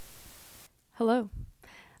Hello.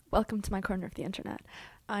 Welcome to my corner of the internet.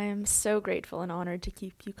 I am so grateful and honored to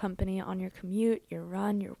keep you company on your commute, your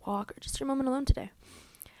run, your walk, or just your moment alone today.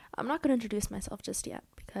 I'm not going to introduce myself just yet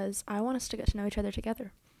because I want us to get to know each other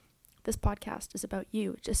together. This podcast is about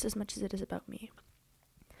you just as much as it is about me.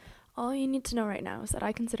 All you need to know right now is that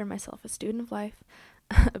I consider myself a student of life,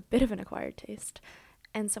 a bit of an acquired taste,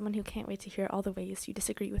 and someone who can't wait to hear all the ways you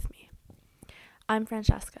disagree with me. I'm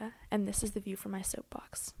Francesca, and this is The View from My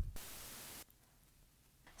Soapbox.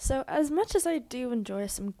 So, as much as I do enjoy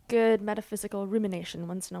some good metaphysical rumination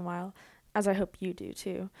once in a while, as I hope you do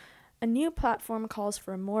too, a new platform calls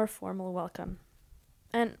for a more formal welcome.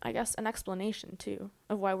 And I guess an explanation, too,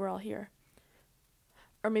 of why we're all here.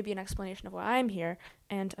 Or maybe an explanation of why I'm here,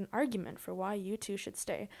 and an argument for why you two should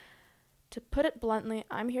stay. To put it bluntly,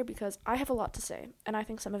 I'm here because I have a lot to say, and I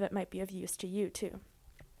think some of it might be of use to you, too.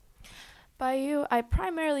 By you, I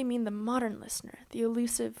primarily mean the modern listener, the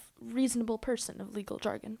elusive, reasonable person of legal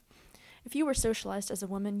jargon. If you were socialized as a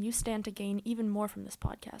woman, you stand to gain even more from this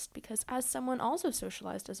podcast, because as someone also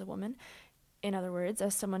socialized as a woman, in other words,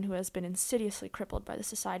 as someone who has been insidiously crippled by the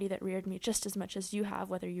society that reared me just as much as you have,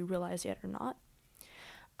 whether you realize it or not,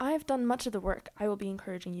 I have done much of the work I will be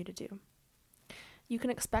encouraging you to do. You can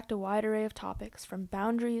expect a wide array of topics, from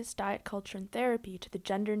boundaries, diet culture, and therapy, to the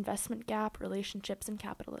gender investment gap, relationships, and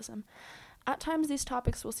capitalism. At times, these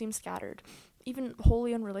topics will seem scattered, even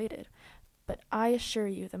wholly unrelated. But I assure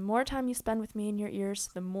you, the more time you spend with me in your ears,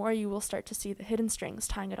 the more you will start to see the hidden strings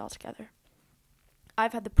tying it all together.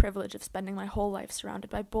 I've had the privilege of spending my whole life surrounded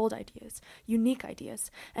by bold ideas, unique ideas,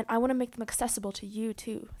 and I want to make them accessible to you,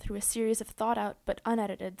 too, through a series of thought-out but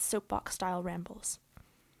unedited soapbox-style rambles.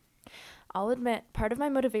 I'll admit, part of my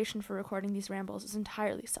motivation for recording these rambles is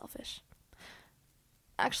entirely selfish.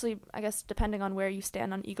 Actually, I guess depending on where you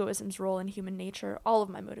stand on egoism's role in human nature, all of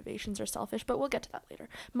my motivations are selfish, but we'll get to that later.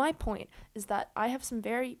 My point is that I have some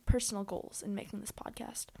very personal goals in making this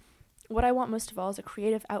podcast. What I want most of all is a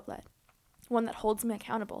creative outlet, one that holds me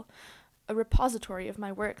accountable, a repository of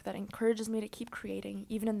my work that encourages me to keep creating,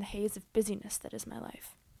 even in the haze of busyness that is my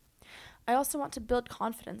life. I also want to build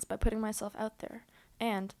confidence by putting myself out there,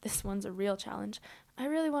 and, this one's a real challenge, I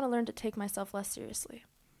really want to learn to take myself less seriously.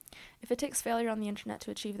 If it takes failure on the internet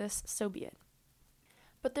to achieve this, so be it.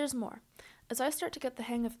 But there's more. As I start to get the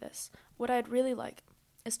hang of this, what I'd really like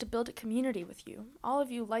is to build a community with you, all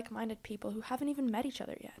of you like-minded people who haven't even met each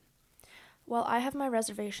other yet. While I have my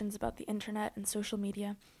reservations about the internet and social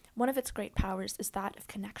media, one of its great powers is that of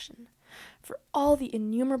connection. For all the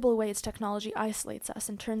innumerable ways technology isolates us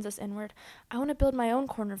and turns us inward, I want to build my own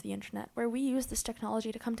corner of the internet where we use this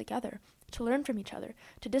technology to come together, to learn from each other,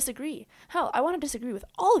 to disagree. Hell, I want to disagree with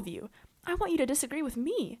all of you. I want you to disagree with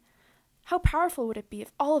me. How powerful would it be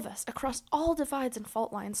if all of us, across all divides and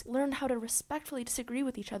fault lines, learned how to respectfully disagree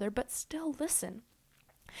with each other, but still listen?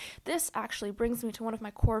 This actually brings me to one of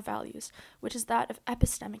my core values, which is that of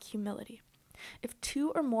epistemic humility. If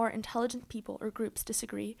two or more intelligent people or groups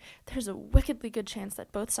disagree, there's a wickedly good chance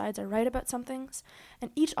that both sides are right about some things,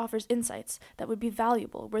 and each offers insights that would be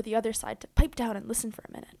valuable were the other side to pipe down and listen for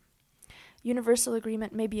a minute. Universal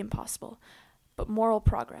agreement may be impossible, but moral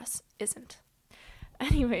progress isn't.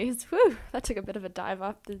 Anyways, that took a bit of a dive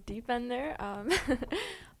off the deep end there,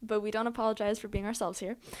 but we don't apologize for being ourselves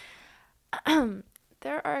here.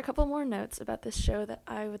 There are a couple more notes about this show that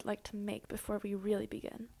I would like to make before we really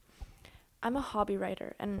begin. I'm a hobby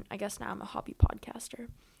writer, and I guess now I'm a hobby podcaster.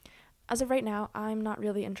 As of right now, I'm not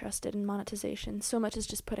really interested in monetization so much as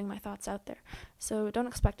just putting my thoughts out there, so don't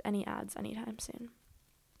expect any ads anytime soon.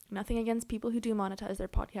 Nothing against people who do monetize their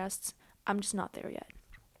podcasts, I'm just not there yet.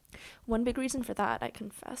 One big reason for that, I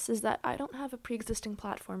confess, is that I don't have a pre-existing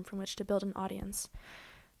platform from which to build an audience.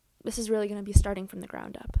 This is really going to be starting from the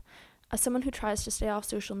ground up. As someone who tries to stay off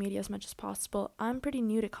social media as much as possible, I'm pretty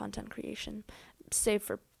new to content creation, save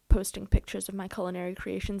for posting pictures of my culinary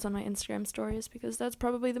creations on my Instagram stories, because that's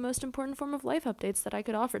probably the most important form of life updates that I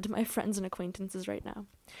could offer to my friends and acquaintances right now.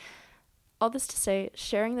 All this to say,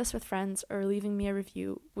 sharing this with friends or leaving me a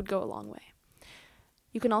review would go a long way.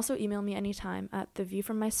 You can also email me anytime at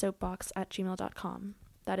theviewfrommysoapbox@gmail.com.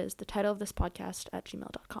 That is the title of this podcast at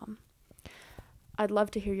gmail.com. I'd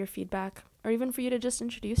love to hear your feedback, or even for you to just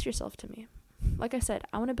introduce yourself to me. Like I said,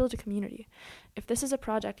 I want to build a community. If this is a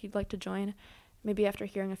project you'd like to join, maybe after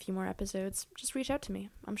hearing a few more episodes, just reach out to me.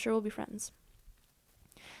 I'm sure we'll be friends.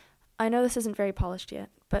 I know this isn't very polished yet,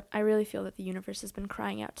 but I really feel that the universe has been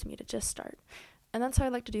crying out to me to just start. And that's how I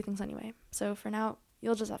like to do things anyway. So for now,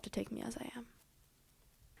 you'll just have to take me as I am.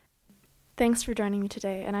 Thanks for joining me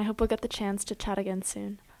today, and I hope we'll get the chance to chat again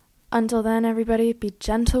soon. Until then, everybody, be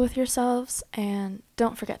gentle with yourselves, and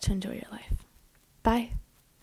don't forget to enjoy your life. Bye.